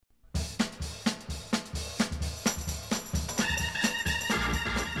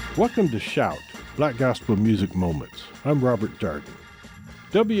Welcome to Shout, Black Gospel Music Moments. I'm Robert Darden.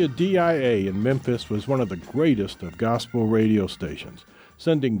 WDIA in Memphis was one of the greatest of gospel radio stations,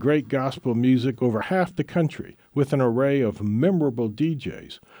 sending great gospel music over half the country with an array of memorable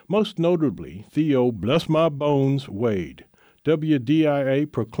DJs, most notably Theo Bless My Bones Wade.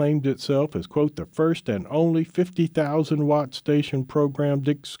 WDIA proclaimed itself as, quote, the first and only 50,000-watt station programmed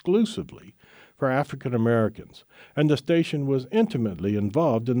exclusively for African Americans, and the station was intimately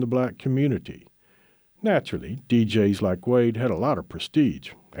involved in the black community. Naturally, DJs like Wade had a lot of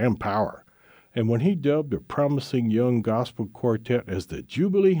prestige and power, and when he dubbed a promising young gospel quartet as the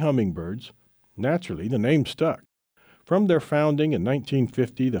Jubilee Hummingbirds, naturally the name stuck. From their founding in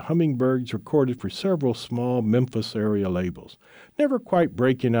 1950, the Hummingbirds recorded for several small Memphis area labels, never quite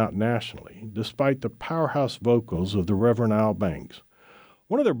breaking out nationally, despite the powerhouse vocals of the Reverend Al Banks.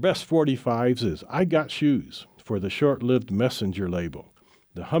 One of their best 45s is I Got Shoes for the short-lived Messenger label.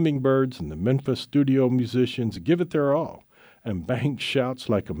 The Hummingbirds and the Memphis studio musicians give it their all, and Banks shouts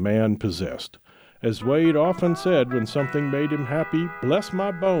like a man possessed. As Wade often said when something made him happy, bless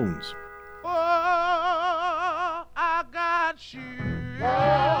my bones. Oh, I got shoes. Oh,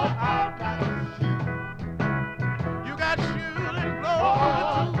 I got shoes. You got shoes and clothes.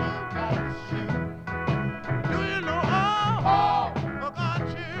 Oh, you got shoes. Do you know all? Oh, got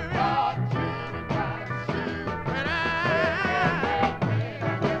shoes. Got shoes, got shoes. And I'm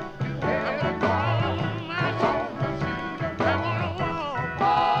gonna go on my shoes. I'm gonna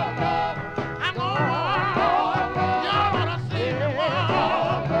walk. I'm gonna walk. Y'all wanna see me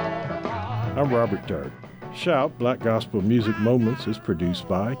walk. I'm Robert Dart. Shout, Black Gospel Music Moments is produced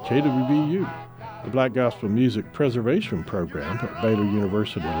by KWVU, the Black Gospel Music Preservation Program at Baylor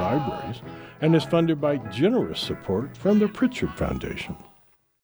University Libraries, and is funded by generous support from the Pritchard Foundation.